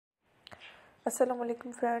Assalamu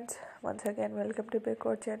alaikum friends, once again welcome to back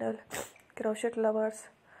our channel crochet lovers.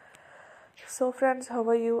 So friends, how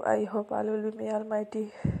are you? I hope all will be may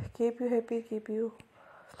almighty keep you happy, keep you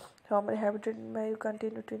home and happy, and may you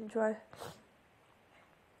continue to enjoy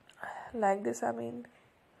like this.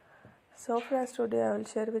 So friends, today I will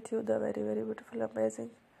share with you the very beautiful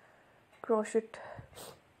amazing crochet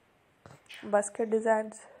basket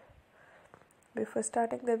designs. Before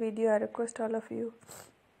starting the video, I request all of you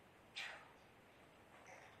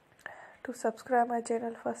to subscribe my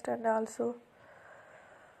channel first, and also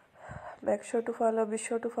be sure to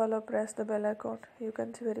follow, press the bell icon. You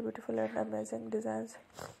can see very beautiful and amazing designs.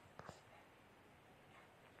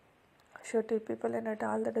 Show to people in it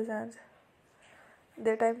all the designs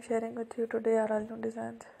that I am sharing with you today are all new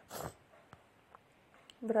designs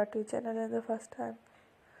brought to your channel in the first time.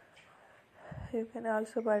 You can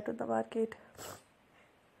also buy to the market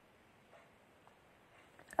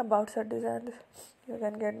about such designs. You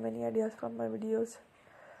can get many ideas from my videos.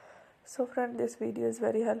 So friend, this video is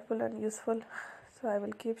very helpful and useful, so I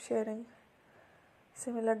will keep sharing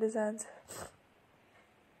similar designs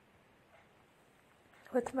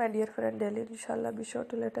with my dear friend daily, inshallah. Be sure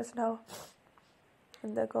to let us know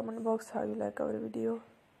in the comment box how you like our video.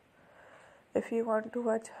 If you want to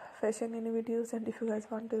watch fashion in videos, and if you guys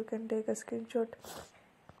want to, you can take a screenshot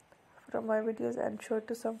from my videos and show it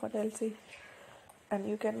to someone else, and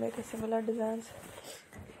you can make a similar designs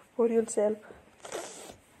for yourself.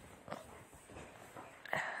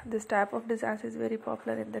 This type of designs is very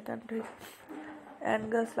popular in the country, and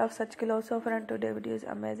girls love such clothes. So friend, today video is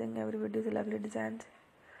amazing. Every video is lovely designs.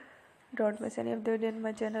 Don't miss any of the video in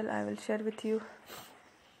my channel. I will share with you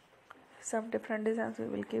some different designs. We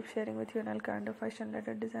will keep sharing with you and all kind of fashion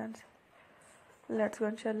related designs. Let's go,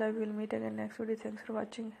 inshallah. We will meet again next video. Thanks for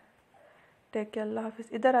watching. Take care. Allah Hafiz.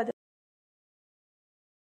 Idhar aa